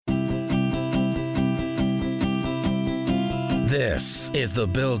This is the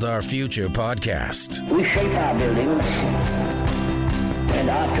Build Our Future podcast. We shape our buildings, and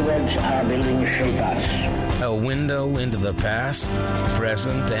afterwards our buildings shape us. A window into the past,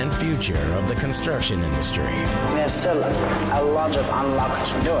 present, and future of the construction industry. There's still a lot of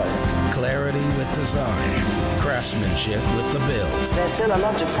unlocked doors. Clarity with design, craftsmanship with the build. There's still a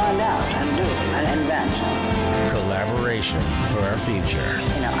lot to find out and do and invent. Collaboration for our future.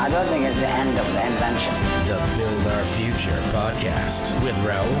 I don't think it's the end of the invention. The Build Our Future podcast with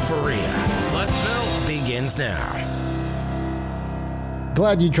Raul Faria. Let's Build begins now.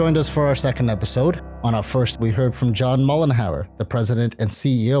 Glad you joined us for our second episode. On our first, we heard from John Mollenhauer, the president and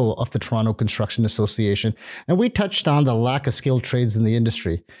CEO of the Toronto Construction Association, and we touched on the lack of skilled trades in the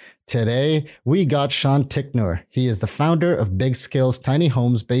industry. Today, we got Sean Ticknor. He is the founder of Big Skills Tiny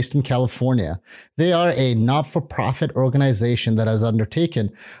Homes based in California. They are a not-for-profit organization that has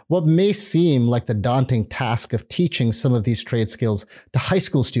undertaken what may seem like the daunting task of teaching some of these trade skills to high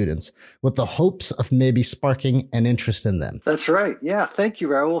school students with the hopes of maybe sparking an interest in them. That's right. Yeah. Thank you,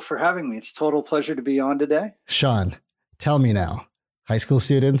 Raul, for having me. It's a total pleasure to be on today. Sean, tell me now, high school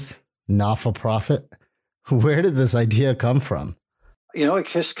students, not-for-profit, where did this idea come from?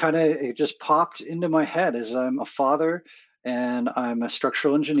 It just popped into my head as I'm a father and I'm a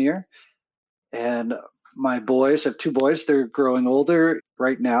structural engineer. And my boys, I have two boys, they're growing older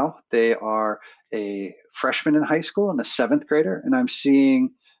right now. They are a freshman in high school and a seventh grader. And I'm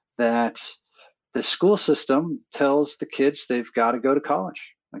seeing that the school system tells the kids they've got to go to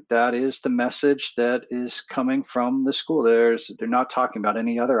college. Like that is the message that is coming from the school. They're not talking about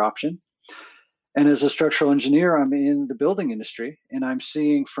any other option. And as a structural engineer, I'm in the building industry and I'm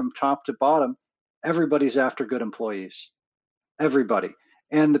seeing from top to bottom, everybody's after good employees, everybody.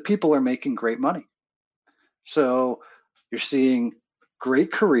 And the people are making great money. So you're seeing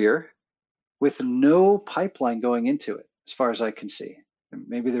great career with no pipeline going into it, as far as I can see.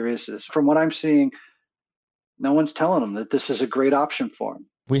 Maybe there is this. From what I'm seeing, no one's telling them that this is a great option for them.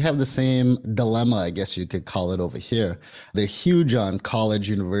 We have the same dilemma, I guess you could call it over here. They're huge on college,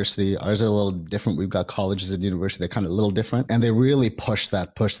 university. Ours are a little different. We've got colleges and university. They're kind of a little different. And they really push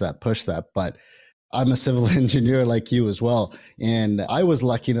that. But I'm a civil engineer like you as well. And I was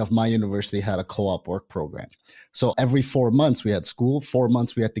lucky enough, my university had a co-op work program. So every 4 months we had school, 4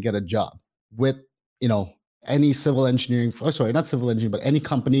 months we had to get a job with, any civil engineering, not civil engineering, but any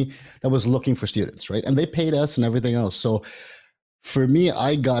company that was looking for students, right? And they paid us and everything else. So for me,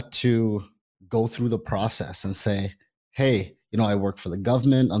 I got to go through the process and say, hey, I work for the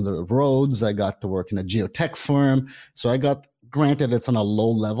government on the roads. I got to work in a geotech firm. So granted, it's on a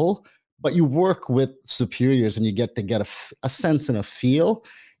low level, but you work with superiors and you get to get a sense and a feel.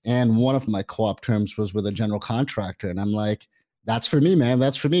 And one of my co-op terms was with a general contractor. And I'm like, that's for me, man.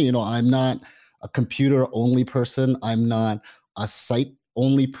 That's for me. I'm not a computer only person. I'm not a site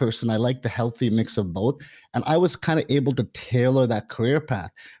only person. I like the healthy mix of both. And I was kind of able to tailor that career path.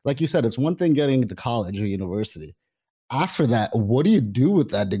 Like you said, it's one thing getting into college or university. After that, what do you do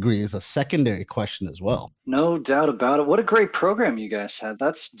with that degree is a secondary question as well. No doubt about it. What a great program you guys had.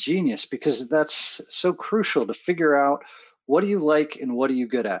 That's genius because that's so crucial to figure out what do you like and what are you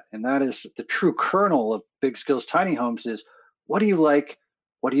good at? And that is the true kernel of Big Skills Tiny Homes is what do you like?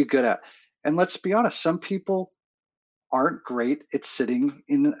 What are you good at? And let's be honest, some people aren't great at sitting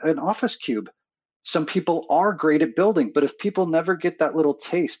in an office cube. Some people are great at building, but if people never get that little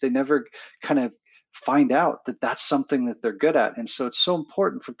taste, they never kind of find out that that's something that they're good at. And so it's so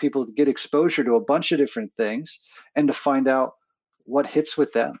important for people to get exposure to a bunch of different things and to find out what hits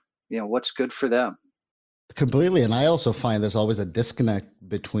with them, what's good for them. Completely. And I also find there's always a disconnect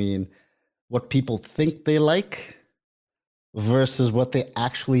between what people think they like versus what they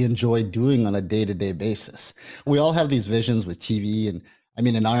actually enjoy doing on a day-to-day basis. We all have these visions with TV. And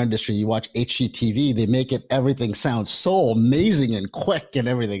in our industry, you watch HGTV, they make everything sound so amazing and quick and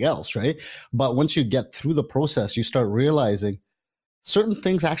everything else, right? But once you get through the process, you start realizing certain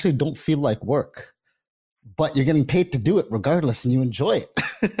things actually don't feel like work, but you're getting paid to do it regardless and you enjoy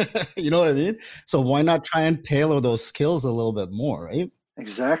it. You know what I mean? So why not try and tailor those skills a little bit more, right?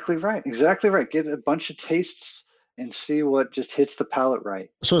 Exactly right. Get a bunch of tastes and see what just hits the palate right.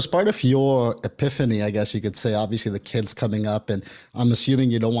 So as part of your epiphany, I guess you could say, obviously the kids coming up, and I'm assuming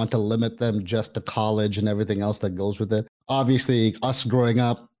you don't want to limit them just to college and everything else that goes with it. Obviously, us growing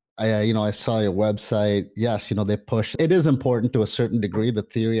up, I saw your website. Yes, they push. It is important to a certain degree, the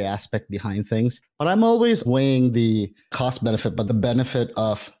theory aspect behind things. But I'm always weighing the cost benefit, but the benefit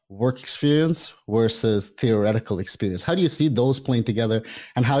of work experience versus theoretical experience. How do you see those playing together,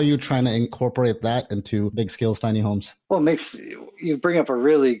 and how are you trying to incorporate that into Big Skills Tiny Homes? Well, you bring up a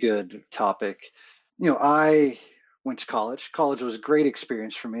really good topic. I went to college. College was a great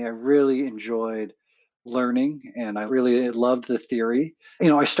experience for me. I really enjoyed learning and I really loved the theory.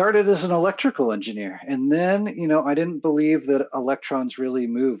 I started as an electrical engineer and then, I didn't believe that electrons really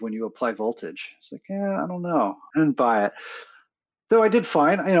move when you apply voltage. It's like, yeah, I don't know. I didn't buy it. Though I did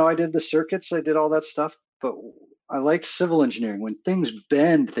fine. I did the circuits, I did all that stuff, but I liked civil engineering. When things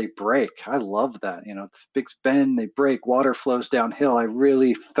bend, they break. I love that. Things bend, they break, water flows downhill. I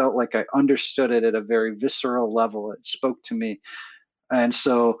really felt like I understood it at a very visceral level. It spoke to me. And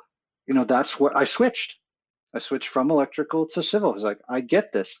so, that's what I switched. I switched from electrical to civil. I was like, I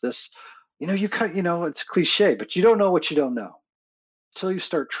get this. It's cliche, but you don't know what you don't know till you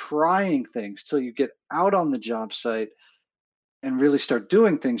start trying things, till you get out on the job site and really start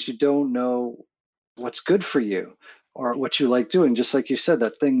doing things. You don't know what's good for you or what you like doing. Just like you said,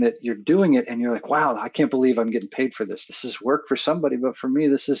 that thing that you're doing it and you're like, wow, I can't believe I'm getting paid for this. This is work for somebody, but for me,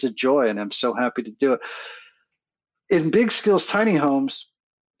 this is a joy and I'm so happy to do it. In Big Skills Tiny Homes,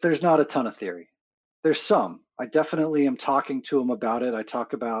 there's not a ton of theory. There's some. I definitely am talking to them about it. I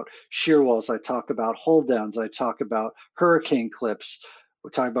talk about shear walls. I talk about hold downs. I talk about hurricane clips. We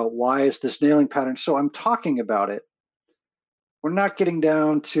talk about why is this nailing pattern. So I'm talking about it. We're not getting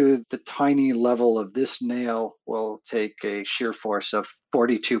down to the tiny level of this nail will take a shear force of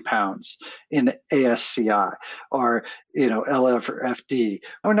 42 pounds in ASCI or, LF or FD.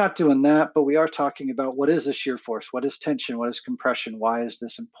 We're not doing that, but we are talking about what is a shear force? What is tension? What is compression? Why is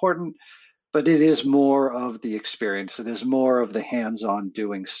this important? But it is more of the experience. It is more of the hands-on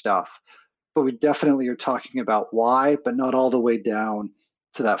doing stuff. But we definitely are talking about why, but not all the way down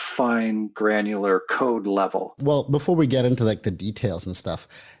to that fine granular code level. Well, before we get into like the details and stuff,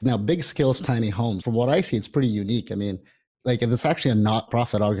 now Big Skills Tiny Homes, from what I see, it's pretty unique. I mean, like it's actually a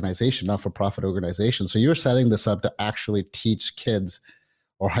not-for-profit organization. So you're setting this up to actually teach kids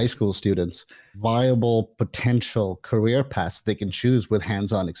or high school students viable potential career paths they can choose with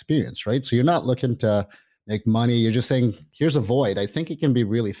hands-on experience, right? So you're not looking to make money. You're just saying, here's a void. I think it can be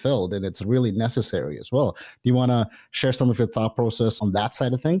really filled and it's really necessary as well. Do you want to share some of your thought process on that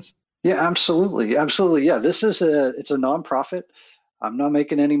side of things? Yeah, absolutely. Absolutely. Yeah, it's a nonprofit. I'm not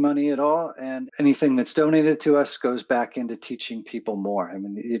making any money at all. And anything that's donated to us goes back into teaching people more. I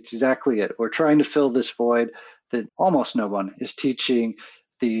mean, it's exactly it. We're trying to fill this void that almost no one is teaching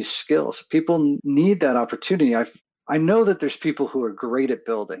these skills. People need that opportunity. I know that there's people who are great at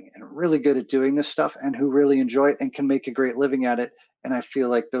building and really good at doing this stuff and who really enjoy it and can make a great living at it. And I feel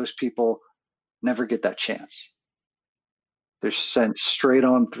like those people never get that chance. They're sent straight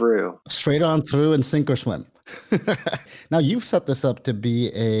on through and sink or swim. Now you've set this up to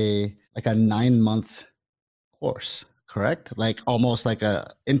be a 9-month course, correct? Like almost like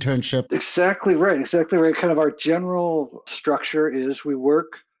a internship. Exactly right. Kind of our general structure is we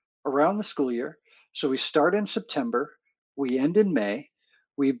work around the school year. So we start in September, we end in May.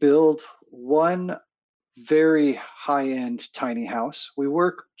 We build one very high-end tiny house. We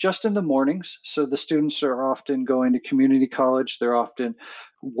work just in the mornings. So the students are often going to community college. They're often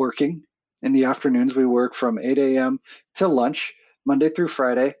working. In the afternoons, we work from 8 a.m. to lunch, Monday through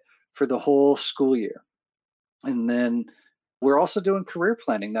Friday for the whole school year. And then we're also doing career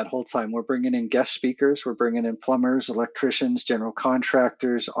planning that whole time. We're bringing in guest speakers. We're bringing in plumbers, electricians, general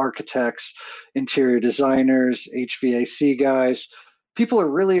contractors, architects, interior designers, HVAC guys. People are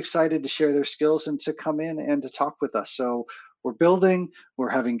really excited to share their skills and to come in and to talk with us. So we're building, we're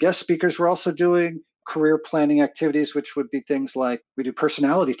having guest speakers. We're also doing career planning activities, which would be things like we do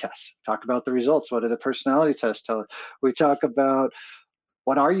personality tests, talk about the results. What do the personality tests tell us? We talk about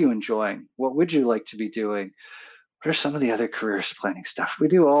what are you enjoying? What would you like to be doing? What are some of the other careers planning stuff?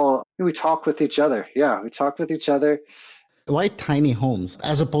 We talk with each other. Yeah, we talk with each other. Why tiny homes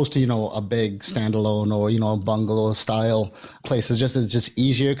as opposed to, a big standalone or, a bungalow style place? It's just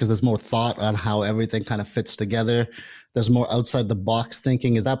easier because there's more thought on how everything kind of fits together. There's more outside the box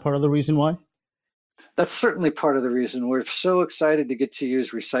thinking. Is that part of the reason why? That's certainly part of the reason. We're so excited to get to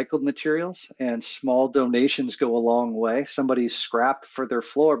use recycled materials, and small donations go a long way. Somebody's scrap for their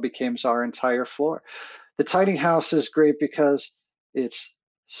floor becomes our entire floor. The tiny house is great because it's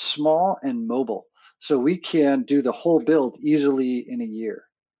small and mobile. So we can do the whole build easily in a year.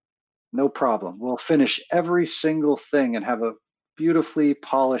 No problem. We'll finish every single thing and have a beautifully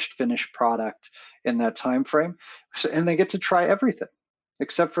polished finished product in that time frame. And they get to try everything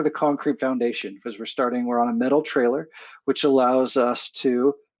except for the concrete foundation, because we're on a metal trailer, which allows us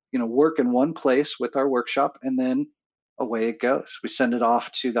to, work in one place with our workshop, and then away it goes. We send it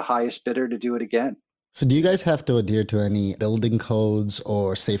off to the highest bidder to do it again. So do you guys have to adhere to any building codes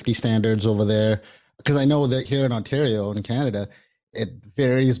or safety standards over there? Because I know that here in Ontario, in Canada, It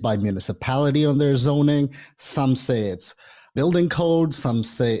varies by municipality on their zoning. Some say it's building code. Some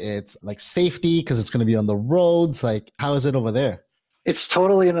say it's like safety because it's going to be on the roads. Like, how is it over there? It's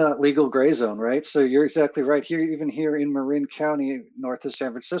totally in a legal gray zone, right? So you're exactly right. Here, even here in Marin County, north of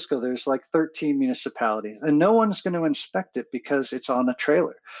San Francisco, there's like 13 municipalities, and no one's going to inspect it because it's on a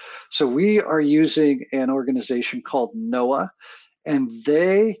trailer. So we are using an organization called NOAA, and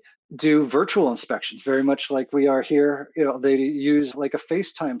they do virtual inspections, very much like we are here. They use like a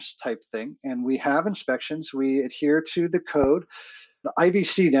FaceTime type thing, and we have inspections. We adhere to the code. The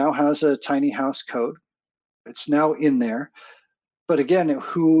IBC now has a tiny house code. It's now in there. But again,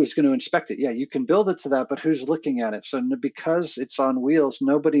 who is going to inspect it? Yeah, you can build it to that, but who's looking at it? So because it's on wheels,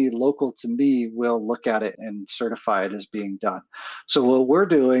 nobody local to me will look at it and certify it as being done. So what we're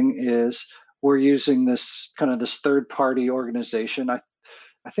doing is we're using this third party organization. I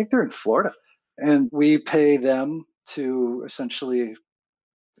think they're in Florida, and we pay them to essentially,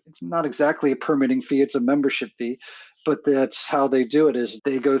 it's not exactly a permitting fee, it's a membership fee, but that's how they do it, is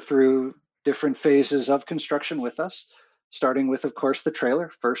they go through different phases of construction with us, starting with, of course, the trailer.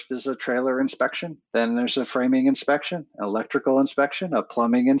 First is a trailer inspection, then there's a framing inspection, electrical inspection, a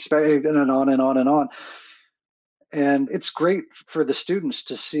plumbing inspection, and on and on and on. And it's great for the students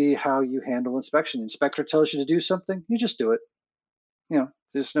to see how you handle inspection. The inspector tells you to do something, you just do it.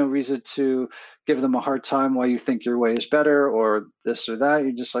 There's no reason to give them a hard time why you think your way is better or this or that.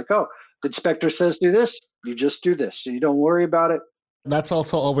 You're just like, oh, the inspector says do this, you just do this. So you don't worry about it. That's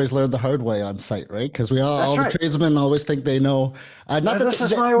also always learned the hard way on site, right? Because all right. the tradesmen always think they know. This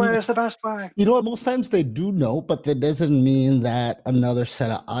is my way, is the best way. You know what? Most times they do know, but that doesn't mean that another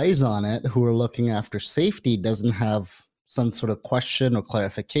set of eyes on it who are looking after safety doesn't have some sort of question or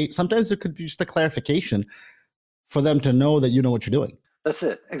clarification. Sometimes it could be just a clarification for them to know that you know what you're doing. That's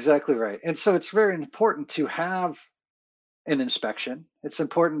it. Exactly right. And so it's very important to have an inspection. It's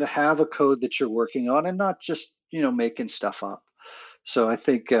important to have a code that you're working on and not just, making stuff up. So I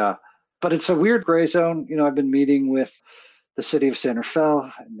think, but it's a weird gray zone. I've been meeting with the city of San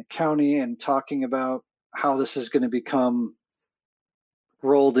Rafael and the county and talking about how this is going to become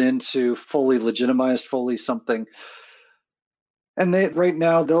rolled into fully legitimized, fully something. And right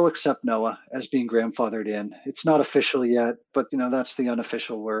now they'll accept NOAA as being grandfathered in. It's not official yet, but that's the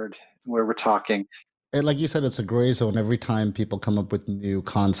unofficial word where we're talking. And like you said, it's a gray zone. Every time people come up with new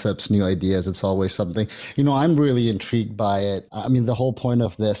concepts, new ideas, it's always something. I'm really intrigued by it. I mean, the whole point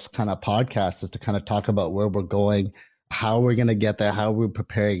of this kind of podcast is to kind of talk about where we're going, how we're going to get there, how we're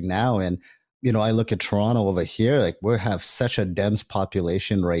preparing now. And, I look at Toronto over here, like we have such a dense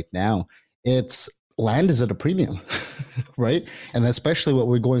population right now. Land is at a premium, right? And especially what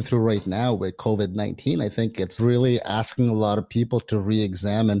we're going through right now with COVID-19, I think it's really asking a lot of people to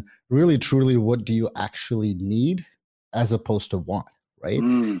re-examine really, truly, what do you actually need as opposed to want, right?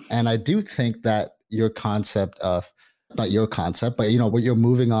 And I do think that your concept of, not your concept, but, what you're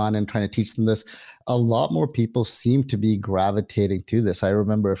moving on and trying to teach them this, a lot more people seem to be gravitating to this. I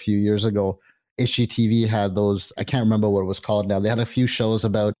remember a few years ago, HGTV had those, I can't remember what it was called now. They had a few shows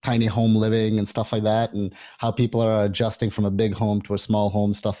about tiny home living and stuff like that, and how people are adjusting from a big home to a small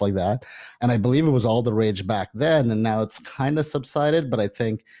home, stuff like that. And I believe it was all the rage back then, and now it's kind of subsided. But I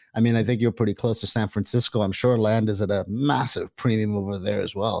think you're pretty close to San Francisco. I'm sure land is at a massive premium over there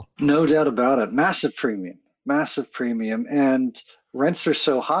as well. No doubt about it. Massive premium. And rents are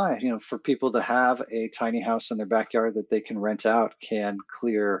so high, for people to have a tiny house in their backyard that they can rent out can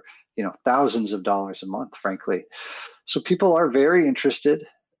clear thousands of dollars a month, frankly. So people are very interested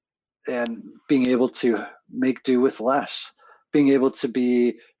in being able to make do with less, being able to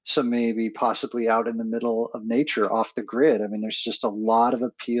be maybe possibly out in the middle of nature, off the grid. I mean, there's just a lot of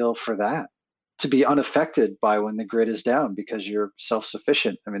appeal for that, to be unaffected by when the grid is down because you're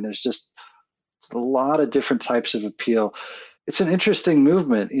self-sufficient. I mean, there's just a lot of different types of appeal. It's an interesting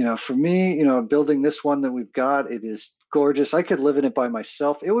movement. For me, building this one that we've got, it is gorgeous. I could live in it by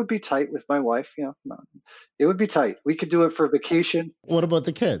myself. It would be tight with my wife. It would be tight. We could do it for vacation. What about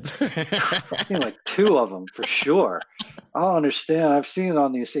the kids? Like two of them for sure. I'll understand. I've seen it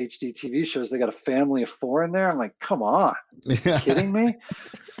on these HGTV shows. They got a family of four in there. I'm like, come on, are you kidding me?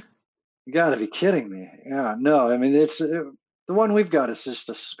 You got to be kidding me. Yeah, no. I mean, the one we've got is just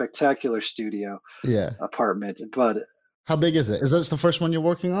a spectacular studio apartment. But how big is it? Is this the first one you're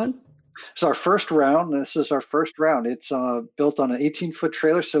working on? It's our first round. This is our first round. It's built on an 18-foot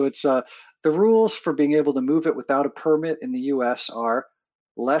trailer. So it's the rules for being able to move it without a permit in the U.S. are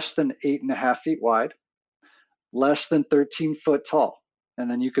less than 8.5 feet wide, less than 13 foot tall, and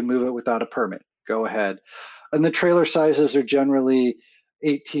then you can move it without a permit. Go ahead. And the trailer sizes are generally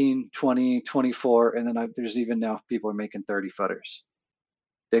 18, 20, 24, and then there's even now people are making 30 footers,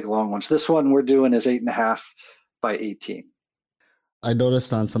 big long ones. This one we're doing is 8.5 by 18. I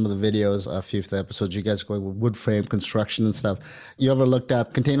noticed on some of the videos, a few of the episodes, you guys are going with wood frame construction and stuff. You ever looked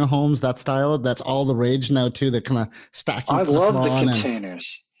at container homes, that style? That's all the rage now too. They're kind of stacking I stuff love the on.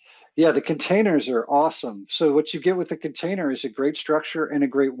 containers. Yeah, the containers are awesome. So what you get with the container is a great structure and a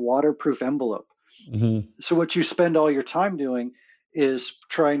great waterproof envelope. So what you spend all your time doing is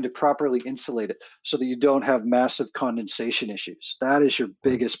trying to properly insulate it so that you don't have massive condensation issues. That is your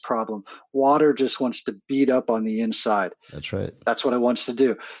biggest problem. Water just wants to beat up on the inside. That's right. That's what it wants to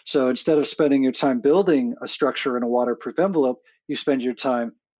do. So instead of spending your time building a structure in a waterproof envelope, you spend your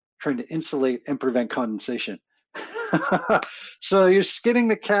time trying to insulate and prevent condensation. So you're skinning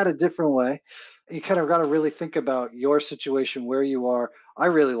the cat a different way. You kind of got to really think about your situation, where you are. I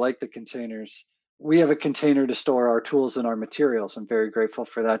really like the containers. We have a container to store our tools and our materials. I'm very grateful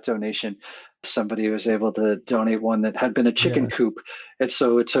for that donation. Somebody was able to donate one that had been a chicken coop. And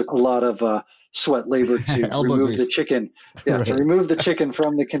so it took a lot of sweat labor to remove the chicken. Yeah, right. To remove the chicken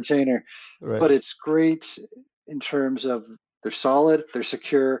from the container. Right. But it's great in terms of they're solid, they're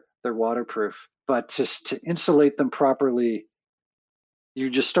secure, they're waterproof. But just to insulate them properly, you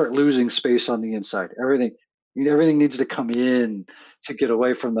just start losing space on the inside. Everything needs to come in to get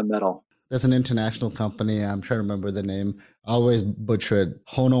away from the metal. There's an international company, I'm trying to remember the name, I always butcher it,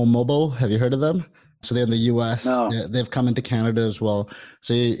 Hono Mobile. Have you heard of them? So they're in the US. No. They've come into Canada as well.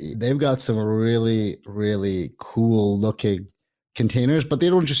 So they've got some really, really cool looking containers, but they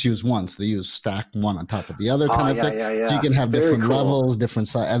don't just use one. So they use stack one on top of the other kind of thing. Yeah. So you can have different levels, different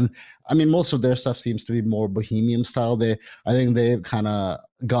size. And I mean, most of their stuff seems to be more bohemian style. I think they've kind of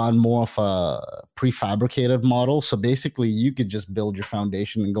gone more of a prefabricated model. So basically you could just build your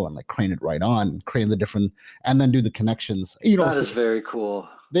foundation and go and like crane it right on, crane the different, and then do the connections. That is very cool.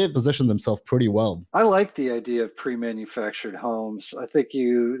 They've positioned themselves pretty well. I like the idea of pre-manufactured homes. I think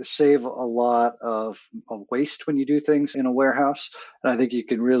you save a lot of waste when you do things in a warehouse. And I think you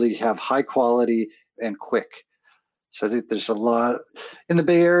can really have high quality and quick. So I think there's a lot in the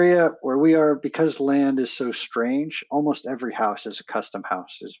Bay Area where we are, because land is so strange. Almost every house is a custom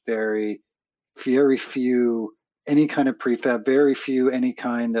house. There's very, very few any kind of prefab, very few any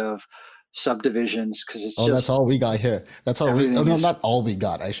kind of subdivisions, because it's that's all we got here. That's all not all we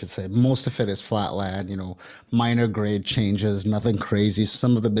got, I should say. Most of it is flat land, minor grade changes, nothing crazy.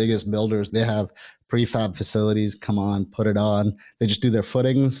 Some of the biggest builders, they have prefab facilities. Come on, put it on. They just do their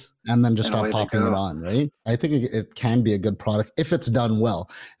footings and then just start popping it on, right? I think it can be a good product if it's done well.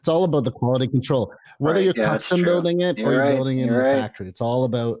 It's all about the quality control. Whether you're custom building it or you're building it in the factory, it's all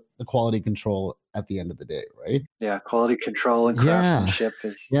about the quality control at the end of the day, right? Yeah, quality control and craftsmanship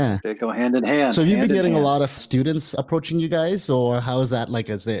they go hand in hand. So have you been getting a lot of students approaching you guys, or how is that like?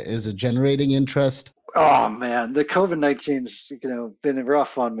 Is it generating interest? Oh man, the COVID-19's been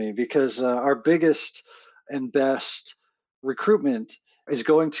rough on me, because our biggest and best recruitment is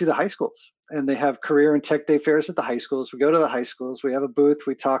going to the high schools, and they have career and tech day fairs at the high schools. We go to the high schools, we have a booth,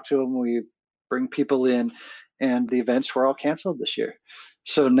 we talk to them, we bring people in, and the events were all canceled this year.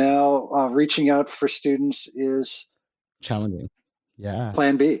 So now reaching out for students is challenging. Yeah.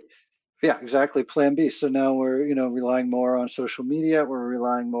 Plan B. Yeah, exactly. Plan B. So now we're, relying more on social media. We're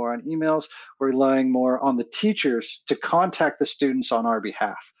relying more on emails. We're relying more on the teachers to contact the students on our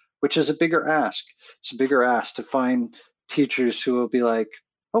behalf, which is a bigger ask. It's a bigger ask to find teachers who will be like,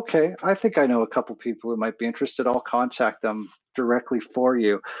 okay, I think I know a couple people who might be interested. I'll contact them directly for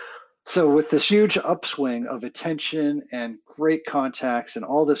you. So with this huge upswing of attention and great contacts and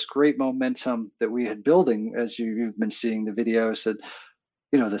all this great momentum that we had building, as you've been seeing the videos, that,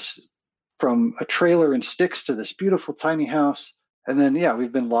 this from a trailer and sticks to this beautiful tiny house. And then,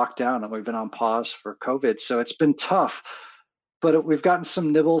 we've been locked down and we've been on pause for COVID. So it's been tough, but we've gotten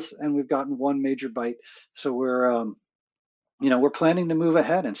some nibbles and we've gotten one major bite. So we're planning to move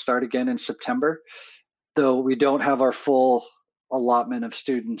ahead and start again in September, though we don't have our full allotment of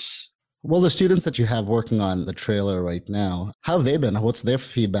students. Well, the students that you have working on the trailer right now, how have they been? What's their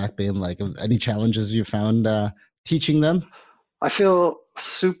feedback been like? Any challenges you found teaching them? I feel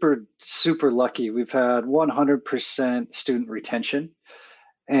super, super lucky. We've had 100% student retention,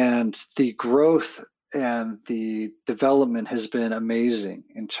 and the growth and the development has been amazing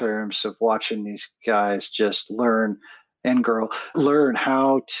in terms of watching these guys just learn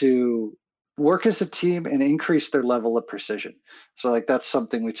how to work as a team and increase their level of precision. So that's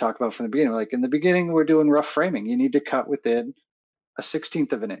something we talk about from the beginning. Like in the beginning, we're doing rough framing. You need to cut within a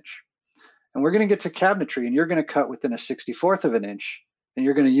 1/16 of an inch. And we're going to get to cabinetry, and you're going to cut within a 1/64 of an inch, and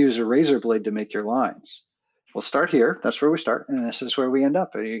you're going to use a razor blade to make your lines. we'll start here. That's where we start, and this is where we end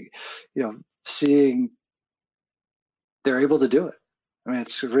up. And seeing they're able to do it. I mean,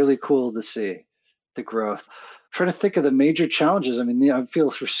 it's really cool to see the growth. Trying to think of the major challenges. I mean, I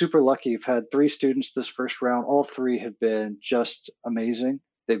feel we're super lucky. We've had 3 students this first round. All 3 have been just amazing.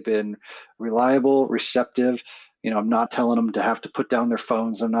 They've been reliable, receptive. I'm not telling them to have to put down their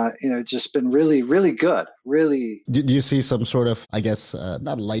phones. I'm not, it's just been really, really good. Really. Do you see some sort of, I guess,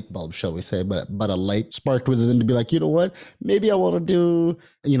 not a light bulb, shall we say, but a light sparked within them to be like, you know what, maybe I want to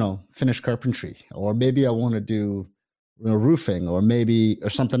do, finish carpentry, or maybe I want to do roofing, or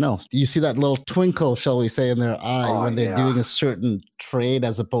something else. Do you see that little twinkle, shall we say, in their eye when they're doing a certain trade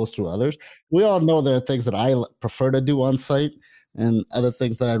as opposed to others? We all know there are things that I prefer to do on site and other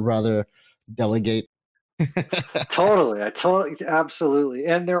things that I'd rather delegate. Totally. Absolutely.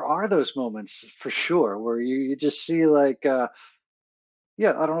 And there are those moments for sure where you just see like, I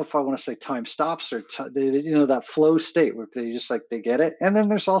don't know if I want to say time stops or, that flow state where they just like, they get it. And then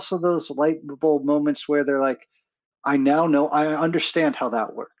there's also those light bulb moments where they're like, I now know, I understand how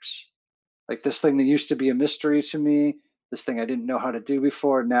that works. Like this thing that used to be a mystery to me, this thing I didn't know how to do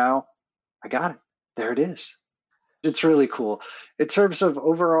before, now I got it. There it is. It's really cool. In terms of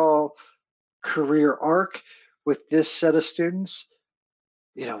overall career arc with this set of students,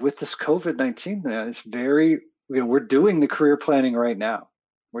 with this COVID-19, it's very, we're doing the career planning right now.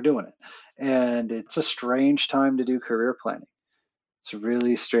 We're doing it. And it's a strange time to do career planning. It's a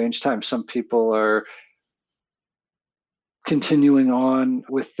really strange time. Some people are continuing on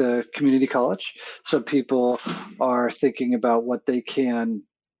with the community college. Some people are thinking about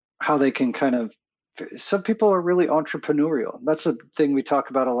how they can kind of, some people are really entrepreneurial. That's a thing we talk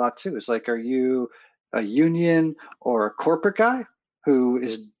about a lot too. Is like, are you a union or a corporate guy who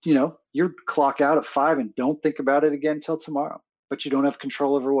is, you clock out at 5 and don't think about it again till tomorrow, but you don't have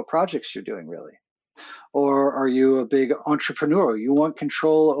control over what projects you're doing really? Or are you a big entrepreneur? You want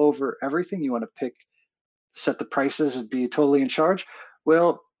control over everything. You want to set the prices and be totally in charge.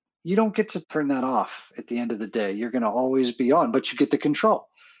 Well, you don't get to turn that off at the end of the day. You're going to always be on, but you get the control.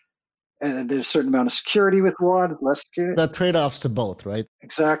 And there's a certain amount of security with one, less security. That trade-offs to both, right?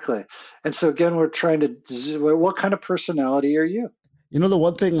 Exactly. And so again, we're trying to, what kind of personality are you? The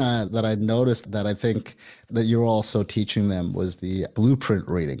one thing that I noticed that I think that you're also teaching them was the blueprint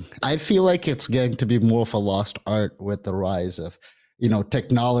reading. I feel like it's getting to be more of a lost art with the rise of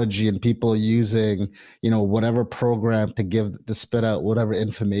technology and people using, whatever program to spit out whatever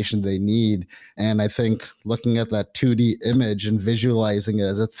information they need. And I think looking at that 2D image and visualizing it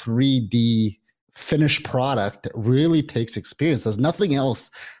as a 3D finished product really takes experience. There's nothing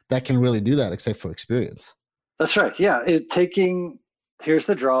else that can really do that except for experience. That's right. Yeah. Here's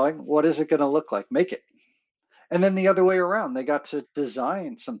the drawing. What is it going to look like? Make it. And then the other way around, they got to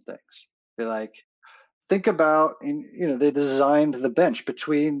design some things. Be like, think about, they designed the bench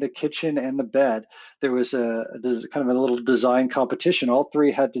between the kitchen and the bed. There was a kind of a little design competition. All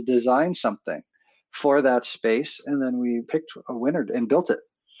 3 had to design something for that space. And then we picked a winner and built it.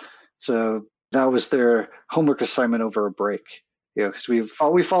 So that was their homework assignment over a break. Because we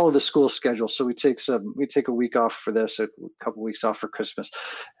follow the school schedule, so we take a week off for this, a couple weeks off for Christmas.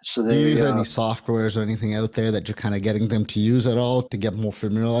 So do you use any softwares or anything out there that you're kind of getting them to use at all to get more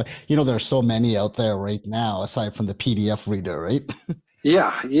familiar? There are so many out there right now, aside from the PDF reader, right?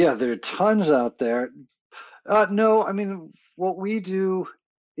 Yeah, there are tons out there. No, I mean, what we do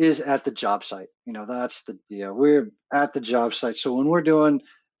is at the job site. That's the deal. We're at the job site, so when we're doing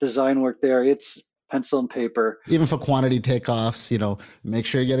design work there, it's pencil and paper. Even for quantity takeoffs, make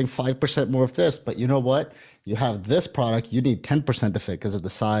sure you're getting 5% more of this. But you know what? You have this product, you need 10% of it because of the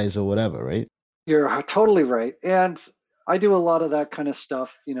size or whatever, right? You're totally right. And I do a lot of that kind of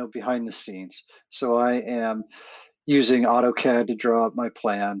stuff, behind the scenes. So I am using AutoCAD to draw up my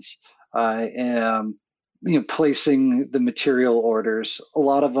plans. I am, placing the material orders, a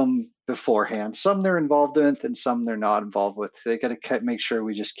lot of them beforehand. Some they're involved with and some they're not involved with. They got to make sure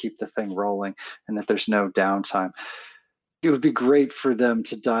we just keep the thing rolling and that there's no downtime. It would be great for them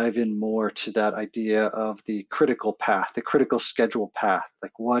to dive in more to that idea of the critical path, the critical schedule path.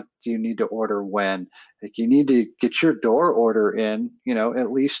 Like, what do you need to order when? Like, you need to get your door order in,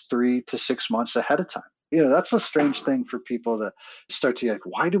 at least 3 to 6 months ahead of time. That's a strange thing for people to start to like,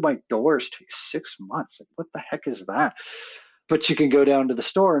 why do my doors take 6 months? Like, what the heck is that? But you can go down to the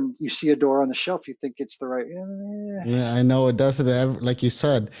store and you see a door on the shelf, you think it's the right. Yeah, I know it doesn't like you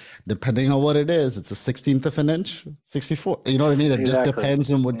said, depending on what it is, it's a 16th of an inch, 64. You know what I mean? It just Exactly.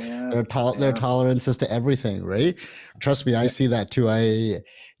 depends on what Yeah, their yeah. tolerances to everything, right? Trust me, I see that too. I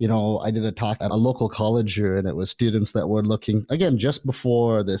did a talk at a local college here, and it was students that were looking, again, just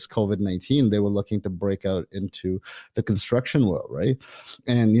before this COVID-19, they were looking to break out into the construction world, right?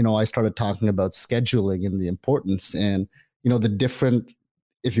 And, I started talking about scheduling and the importance and, the different,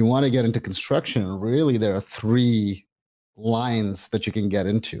 if you want to get into construction, really there are three lines that you can get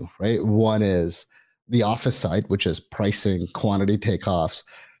into, right? One is the office side, which is pricing, quantity takeoffs,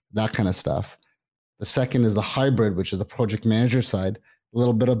 that kind of stuff. The second is the hybrid, which is the project manager side. A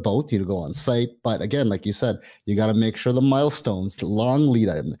little bit of both. You go on site, but again, like you said, you got to make sure the milestones, the long lead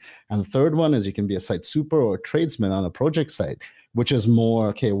item. And the third one is you can be a site super or a tradesman on a project site, which is more,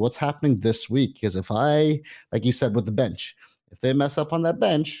 okay, what's happening this week? Because if like you said with the bench, if they mess up on that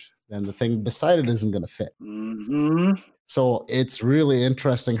bench, then the thing beside it isn't going to fit. Mm-hmm. So it's really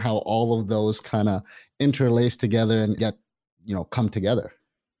interesting how all of those kind of interlace together and get, come together.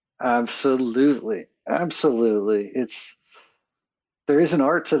 Absolutely. There is an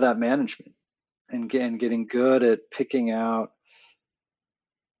art to that management, and getting good at picking out.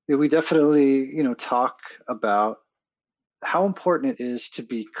 We definitely, talk about how important it is to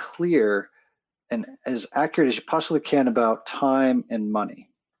be clear and as accurate as you possibly can about time and money.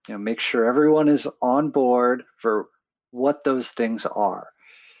 Make sure everyone is on board for what those things are.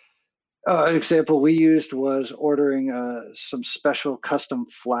 An example we used was ordering some special custom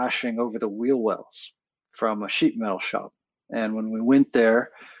flashing over the wheel wells from a sheet metal shop. And when we went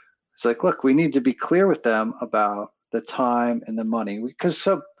there, it's like, look, we need to be clear with them about the time and the money, because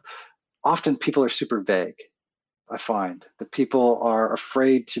so often people are super vague. I find that people are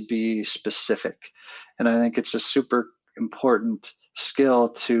afraid to be specific. And I think it's a super important skill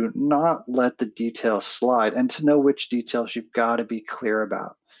to not let the details slide and to know which details you've got to be clear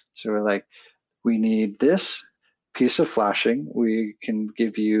about. So we're like, we need this piece of flashing. We can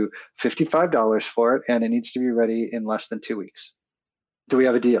give you $55 for it, and it needs to be ready in less than 2 weeks. Do we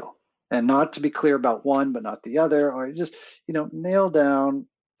have a deal? And not to be clear about one, but not the other, or just, nail down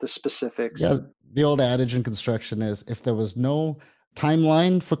the specifics. Yeah, the old adage in construction is if there was no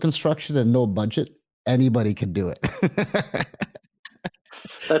timeline for construction and no budget, anybody could do it.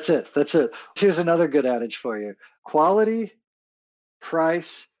 That's it. Here's another good adage for you: quality,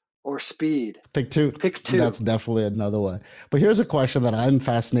 price, or speed. Pick two. That's definitely another one. But here's a question that I'm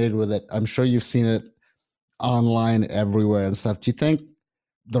fascinated with it. I'm sure you've seen it online everywhere and stuff. Do you think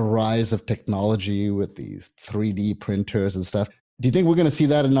the rise of technology with these 3D printers and stuff, do you think we're going to see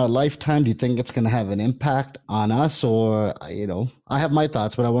that in our lifetime? Do you think it's going to have an impact on us? Or, I have my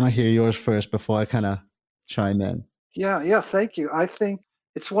thoughts, but I want to hear yours first before I kind of chime in. Yeah. Thank you. I think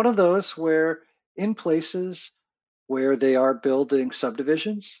it's one of those where in places where they are building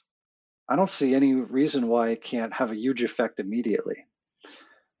subdivisions, I don't see any reason why it can't have a huge effect immediately.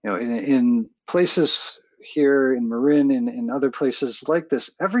 In places here in Marin and in other places like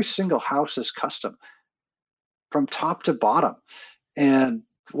this, every single house is custom from top to bottom. And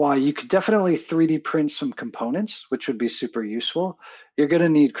while you could definitely 3D print some components, which would be super useful, you're going to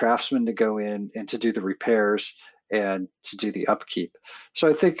need craftsmen to go in and to do the repairs and to do the upkeep. So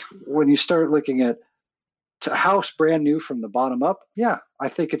I think when you start looking at a house brand new from the bottom up, yeah, I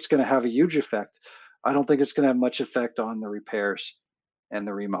think it's going to have a huge effect. I don't think it's going to have much effect on the repairs and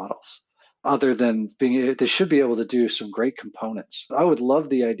the remodels, other than they should be able to do some great components. I would love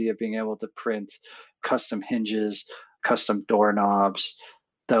the idea of being able to print custom hinges, custom doorknobs,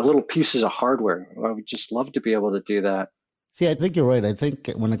 the little pieces of hardware. I would just love to be able to do that. See, I think you're right. I think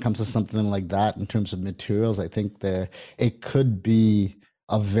when it comes to something like that, in terms of materials, I think it could be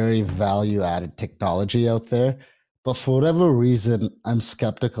a very value-added technology out there. But for whatever reason, I'm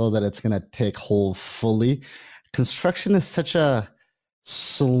skeptical that it's going to take hold fully. Construction is such a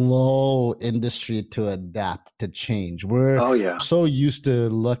slow industry to adapt to change. We're so used to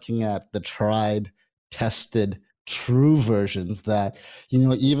looking at the tried, tested, true versions that,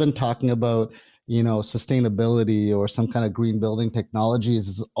 even talking about, sustainability or some kind of green building technologies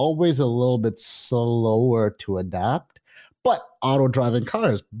is always a little bit slower to adapt. But auto-driving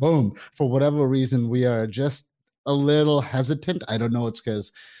cars, boom, for whatever reason, we are just a little hesitant. I don't know. It's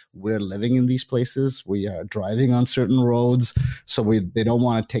because we're living in these places. We are driving on certain roads. So they don't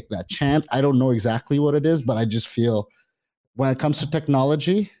want to take that chance. I don't know exactly what it is, but I just feel when it comes to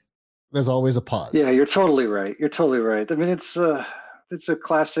technology, there's always a pause. Yeah, you're totally right. I mean, it's a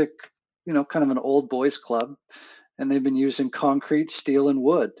classic, kind of an old boys club. and they've been using concrete, steel, and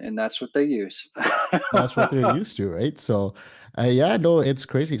wood, and that's what they use. That's what they're used to, right? So, yeah, no, it's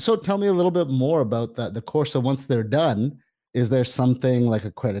crazy. So, tell me a little bit more about the course. So, once they're done, is there something like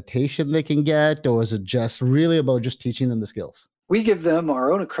accreditation they can get, or is it just really about just teaching them the skills? We give them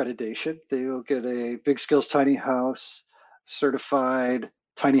our own accreditation. They will get a Big Skills Tiny House certified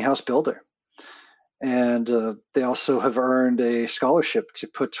tiny house builder. And they also have earned a scholarship to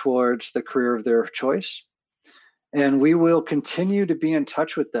put towards the career of their choice. And we will continue to be in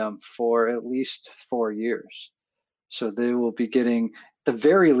touch with them for at least 4 years. So they will be getting, the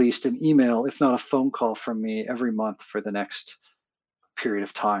very least, an email, if not a phone call from me every month for the next period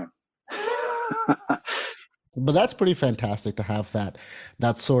of time. But that's pretty fantastic to have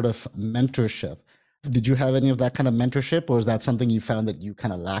that sort of mentorship. Did you have any of that kind of mentorship, or is that something you found that you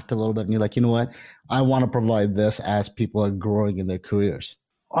kind of lacked a little bit and you're like, you know what, I want to provide this as people are growing in their careers?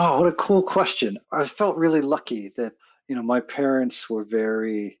 Oh, what a cool question. I felt really lucky that, my parents were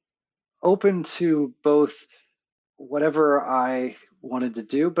very open to both whatever I wanted to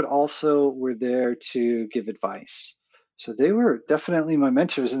do, but also were there to give advice. So they were definitely my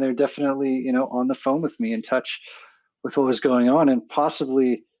mentors, and they're definitely, on the phone with me, in touch with what was going on, and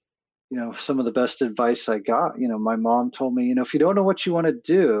possibly, some of the best advice I got. My mom told me, if you don't know what you want to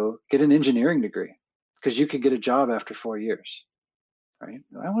do, get an engineering degree, because you could get a job after 4 years. Right?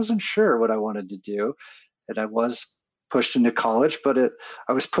 I wasn't sure what I wanted to do, and I was pushed into college, but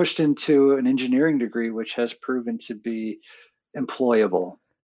I was pushed into an engineering degree, which has proven to be employable.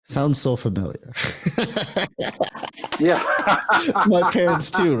 Sounds so familiar. Yeah. My parents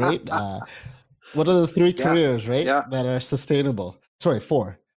too, right? What are the three Yeah. careers, right, Yeah. that are sustainable? Sorry,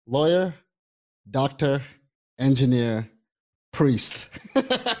 4. Lawyer, doctor, engineer, priest.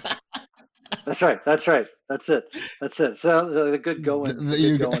 That's right. That's it. So the good going.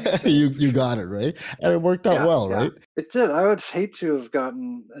 You, going you got it, right? And it worked out well, right? It did. I would hate to have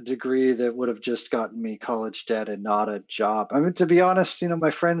gotten a degree that would have just gotten me college debt and not a job. I mean, to be honest,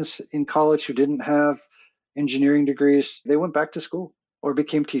 my friends in college who didn't have engineering degrees, they went back to school or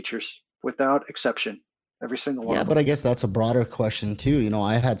became teachers without exception. Every single one. Yeah, but I guess that's a broader question too.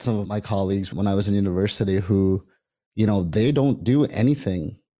 I had some of my colleagues when I was in university who, they don't do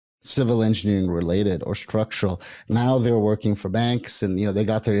anything civil engineering related or structural. Now they're working for banks, and they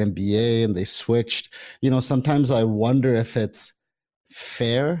got their MBA and they switched. Sometimes I wonder if it's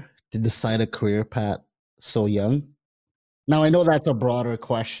fair to decide a career path so young. Now I know that's a broader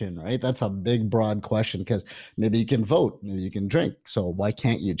question, right? That's a big broad question, because maybe you can vote, maybe you can drink. So why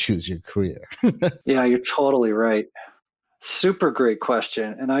can't you choose your career? Yeah, you're totally right. Super great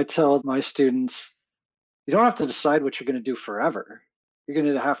question. And I tell my students, you don't have to decide what you're going to do forever. You're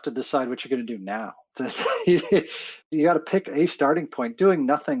going to have to decide what you're going to do now. You got to pick a starting point. Doing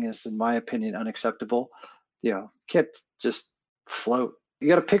nothing is, in my opinion, unacceptable. You can't just float. You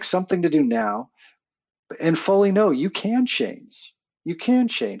got to pick something to do now, and fully know you can change. You can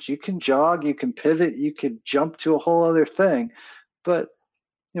change. You can jog. You can pivot. You could jump to a whole other thing, but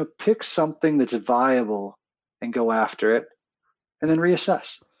pick something that's viable and go after it, and then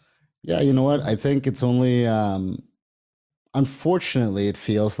reassess. Yeah, you know what? I think it's only unfortunately, it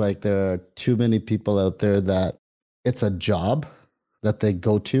feels like there are too many people out there that it's a job that they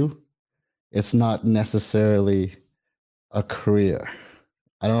go to. It's not necessarily a career.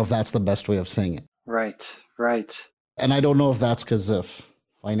 I don't know if that's the best way of saying it. Right. And I don't know if that's because of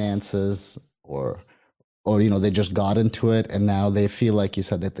finances or they just got into it and now they feel, like you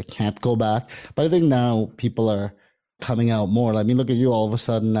said, that they can't go back. But I think now people are coming out more. I mean, look at you. All of a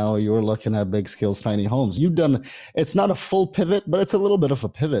sudden now you're looking at Big Skills Tiny Homes. You've done, it's not a full pivot, but it's a little bit of a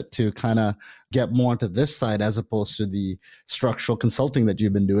pivot to kind of get more into this side as opposed to the structural consulting that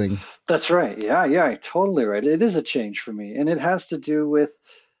you've been doing. That's right. Yeah, totally right. It is a change for me. And it has to do with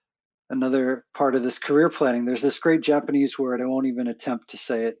another part of this career planning. There's this great Japanese word. I won't even attempt to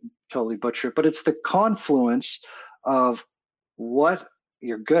say it, totally butcher it, but it's the confluence of what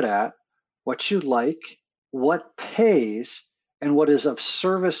you're good at, what you like, what pays, and what is of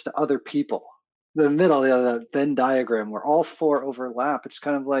service to other people. The middle, the Venn diagram where all 4 overlap, it's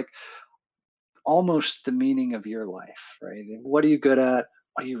kind of like almost the meaning of your life, right? What are you good at?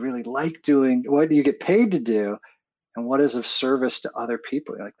 What do you really like doing? What do you get paid to do? And what is of service to other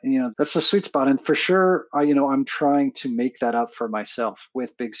people? That's the sweet spot. And for sure, I'm trying to make that up for myself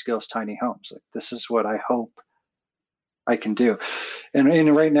with Big Skills Tiny Homes. Like, this is what I hope I can do. And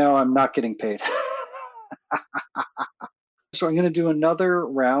right now I'm not getting paid. So I'm going to do another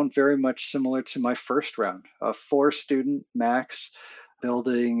round very much similar to my first round, a 4-student max,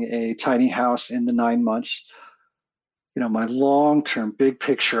 building a tiny house in the 9 months. My long-term big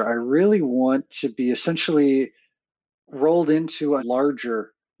picture, I really want to be essentially rolled into a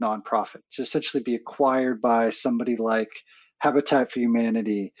larger nonprofit to essentially be acquired by somebody like Habitat for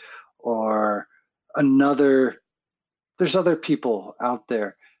Humanity or another. There's other people out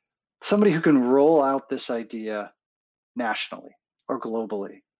there, somebody who can roll out this idea nationally or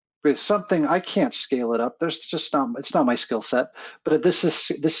globally. With something I can't scale it up. There's just not, it's not my skill set, but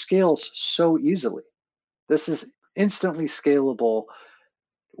this scales so easily. This is instantly scalable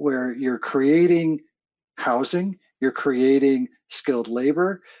where you're creating housing, you're creating skilled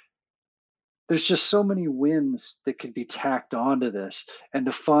labor. There's just so many wins that could be tacked onto this, and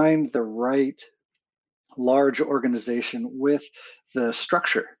to find the right large organization with the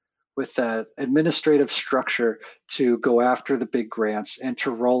structure, with that administrative structure to go after the big grants and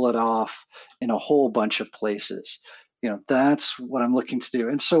to roll it off in a whole bunch of places. That's what I'm looking to do.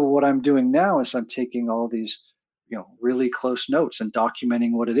 And so what I'm doing now is I'm taking all these, really close notes and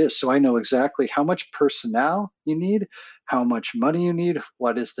documenting what it is. So I know exactly how much personnel you need, how much money you need,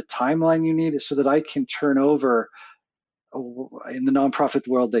 what is the timeline you need, so that I can turn over, in the nonprofit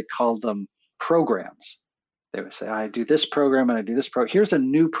world, they call them programs. They would say, I do this program and I do this program. Here's a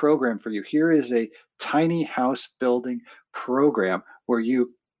new program for you. Here is a tiny house building program where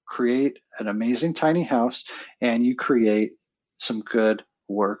you create an amazing tiny house and you create some good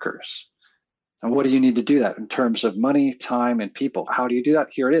workers. And what do you need to do that in terms of money, time, and people? How do you do that?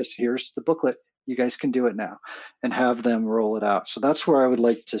 Here it is. Here's the booklet. You guys can do it now, and have them roll it out. So that's where I would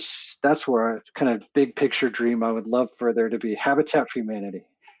like to, that's where I kind of big picture dream I would love for there to be Habitat for Humanity,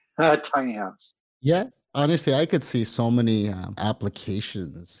 a tiny house. Yeah, honestly, I could see so many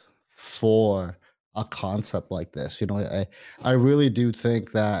applications for a concept like this. I really do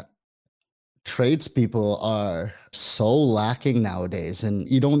think that tradespeople are so lacking nowadays, and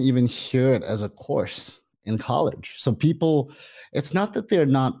you don't even hear it as a course in college. So people, it's not that they're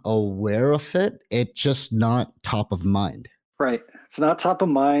not aware of it, it's just not top of mind. Right. It's not top of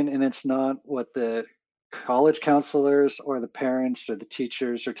mind, and it's not what the college counselors or the parents or the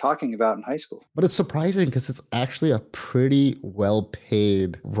teachers are talking about in high school. But it's surprising because it's actually a pretty well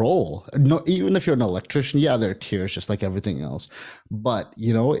paid role. No, even if you're an electrician, yeah, there are tiers just like everything else. But,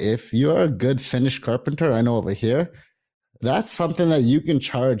 if you're a good finished carpenter, I know over here, that's something that you can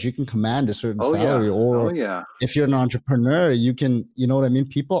charge, you can command a certain salary. Yeah. Or if you're an entrepreneur, you can, you know what I mean?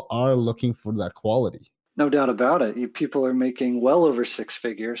 People are looking for that quality. No doubt about it. People are making well over six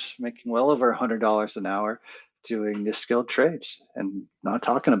figures, making well over $100 an hour doing the skilled trades and not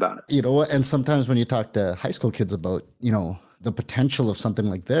talking about it. And sometimes when you talk to high school kids about, the potential of something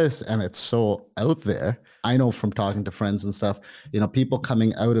like this, and it's so out there. I know from talking to friends and stuff, people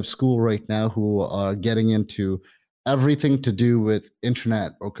coming out of school right now who are getting into everything to do with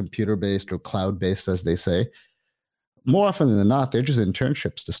internet or computer-based or cloud-based, as they say. More often than not, they're just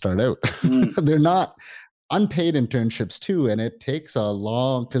internships to start out. They're not unpaid internships too, and it takes a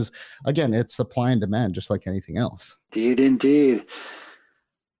long, because again, it's supply and demand, just like anything else. Indeed.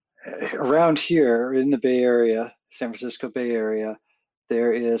 Around here in the Bay Area, San Francisco Bay Area,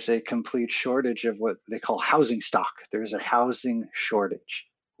 there is a complete shortage of what they call housing stock. There's a housing shortage.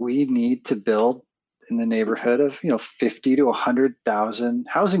 We need to build in the neighborhood of 50 to 100,000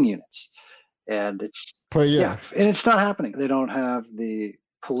 housing units, and it's per year. And it's not happening. They don't have the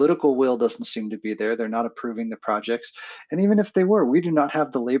political will, doesn't seem to be there. They're not approving the projects, and even if they were, we do not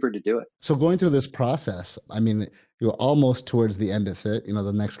have the labor to do it. So going through this process, I mean, you're almost towards the end of it.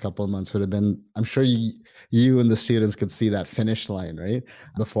 The next couple of months would have been, I'm sure you and the students could see that finish line, right,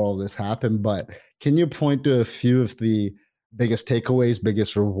 before all this happened. But can you point to a few of the biggest takeaways,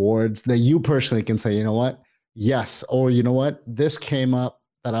 biggest rewards that you personally can say, yes, or this came up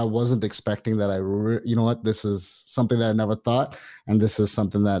that I wasn't expecting, that this is something that I never thought, and this is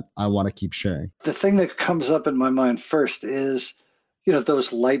something that I want to keep sharing? The thing that comes up in my mind first is,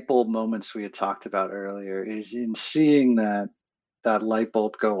 those light bulb moments we had talked about earlier, is in seeing that light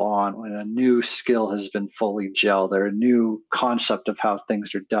bulb go on when a new skill has been fully gelled, or a new concept of how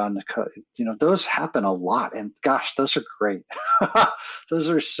things are done. Those happen a lot, and gosh, those are great. Those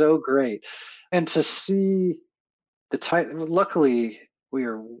are so great. And to see luckily we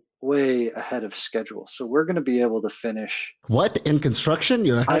are way ahead of schedule, so we're going to be able to finish. What, in construction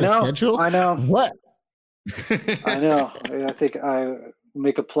you're ahead of schedule? I know. What? I know. I think I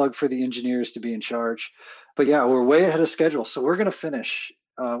make a plug for the engineers to be in charge. But yeah, we're way ahead of schedule. So we're going to finish.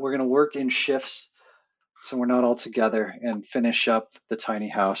 We're going to work in shifts, so we're not all together, and finish up the tiny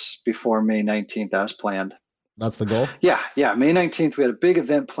house before May 19th as planned. That's the goal? Yeah. May 19th, we had a big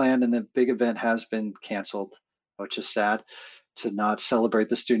event planned, and the big event has been canceled, which is sad to not celebrate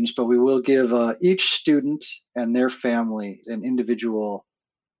the students. But we will give each student and their family an individual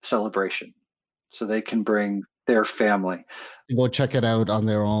celebration. So they can bring their family. Go check it out on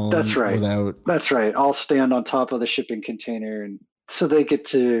their own. That's right. That's right. I'll stand on top of the shipping container, and so they get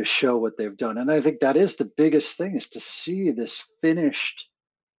to show what they've done. And I think that is the biggest thing, is to see this finished,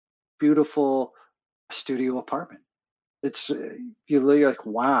 beautiful studio apartment. It's, you're like,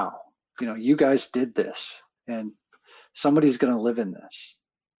 wow, you guys did this, and somebody's going to live in this.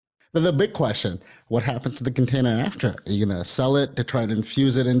 But the big question, what happens to the container after? Are you going to sell it to try and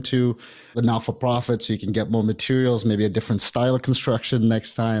infuse it into the not-for-profit so you can get more materials, maybe a different style of construction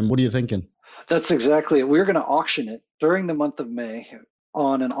next time? What are you thinking? That's exactly it. We're going to auction it during the month of May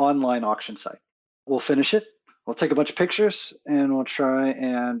on an online auction site. We'll finish it. We'll take a bunch of pictures, and we'll try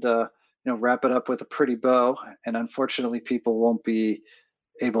and wrap it up with a pretty bow. And unfortunately, people won't be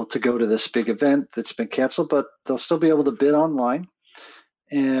able to go to this big event that's been canceled, but they'll still be able to bid online.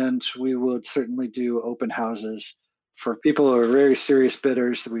 And we would certainly do open houses for people who are very serious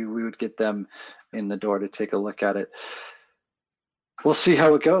bidders. We would get them in the door to take a look at it. We'll see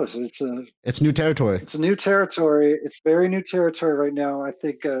how it goes. It's new territory. It's a new territory. It's very new territory right now. I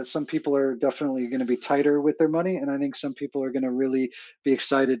think some people are definitely going to be tighter with their money, and I think some people are going to really be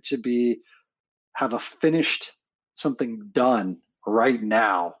excited to have a finished, something done right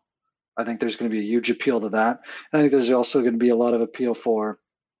now. I think there's going to be a huge appeal to that. And I think there's also going to be a lot of appeal for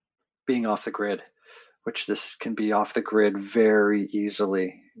being off the grid, which this can be off the grid very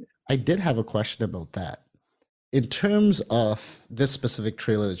easily. I did have a question about that. In terms of this specific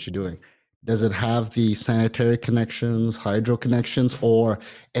trailer that you're doing, does it have the sanitary connections, hydro connections, or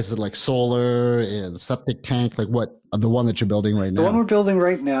is it like solar and septic tank? Like what, the one that you're building right now? The one we're building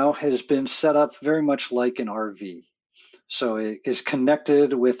right now has been set up very much like an RV. So it is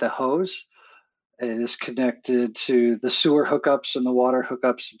connected with a hose. It is connected to the sewer hookups and the water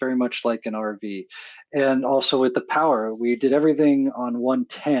hookups, very much like an RV. And also with the power, we did everything on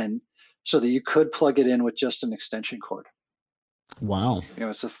 110 so that you could plug it in with just an extension cord. Wow.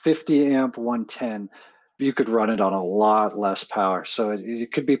 It's a 50 amp 110. You could run it on a lot less power. So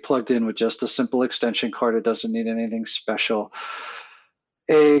it could be plugged in with just a simple extension cord. It doesn't need anything special.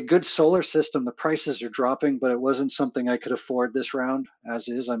 A good solar system, the prices are dropping, but it wasn't something I could afford this round. As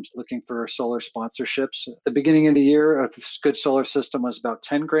is, I'm looking for solar sponsorships. At the beginning of the year, a good solar system was about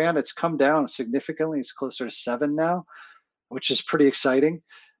 10 grand. It's come down significantly. It's closer to 7 now, which is pretty exciting.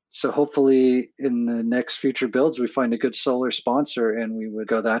 So hopefully in the next future builds, we find a good solar sponsor and we would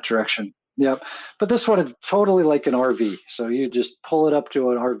go that direction. Yep. But this one is totally like an RV. So you just pull it up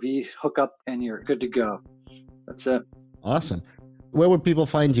to an RV hookup and you're good to go. That's it. Awesome. Where would people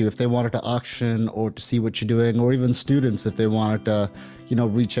find you if they wanted to auction or to see what you're doing, or even students if they wanted to,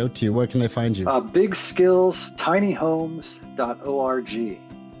 reach out to you? Where can they find you? BigSkillsTinyHomes.org.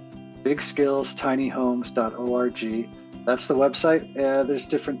 BigSkillsTinyHomes.org. That's the website. There's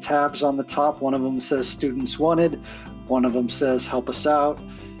different tabs on the top. One of them says Students Wanted. One of them says Help Us Out.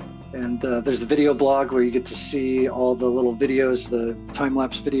 And there's the video blog where you get to see all the little videos, the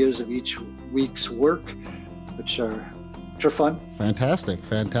time-lapse videos of each week's work, which are fun. Fantastic.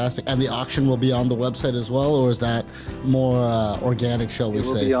 And the auction will be on the website as well, or is that more organic, shall we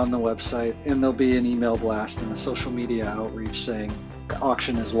say? It will be on the website, and there'll be an email blast and a social media outreach saying the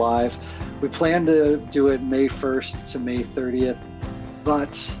auction is live. We plan to do it May 1st to May 30th,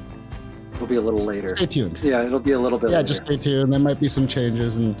 but it'll be a little later. Stay tuned. Yeah, it'll be a little bit later. Just stay tuned. There might be some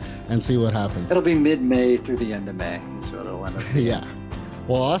changes and see what happens. It'll be mid-May through the end of May is what it'll end up being. Yeah.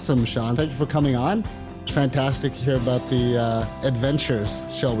 Well, awesome, Sean. Thank you for coming on. Fantastic to hear about the adventures,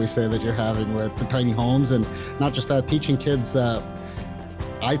 shall we say, that you're having with the tiny homes, and not just that, teaching kids, I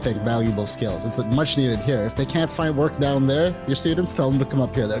think, valuable skills. It's much needed here. If they can't find work down there, your students, tell them to come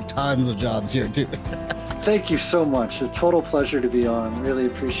up here. There are tons of jobs here too. Thank you so much. It's a total pleasure to be on. Really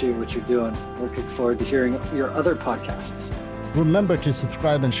appreciate what you're doing. Looking forward to hearing your other podcasts. Remember to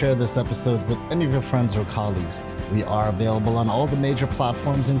subscribe and share this episode with any of your friends or colleagues. We are available on all the major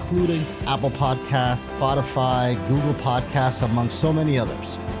platforms, including Apple Podcasts, Spotify, Google Podcasts, among so many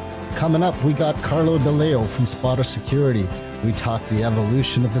others. Coming up, we got Carlo DeLeo from Spotter Security. We talk the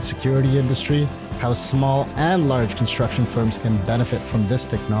evolution of the security industry, how small and large construction firms can benefit from this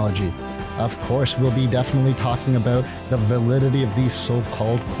technology. Of course, we'll be definitely talking about the validity of these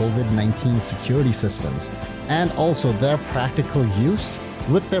so-called COVID-19 security systems, and also their practical use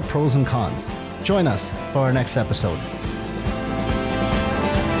with their pros and cons. Join us for our next episode.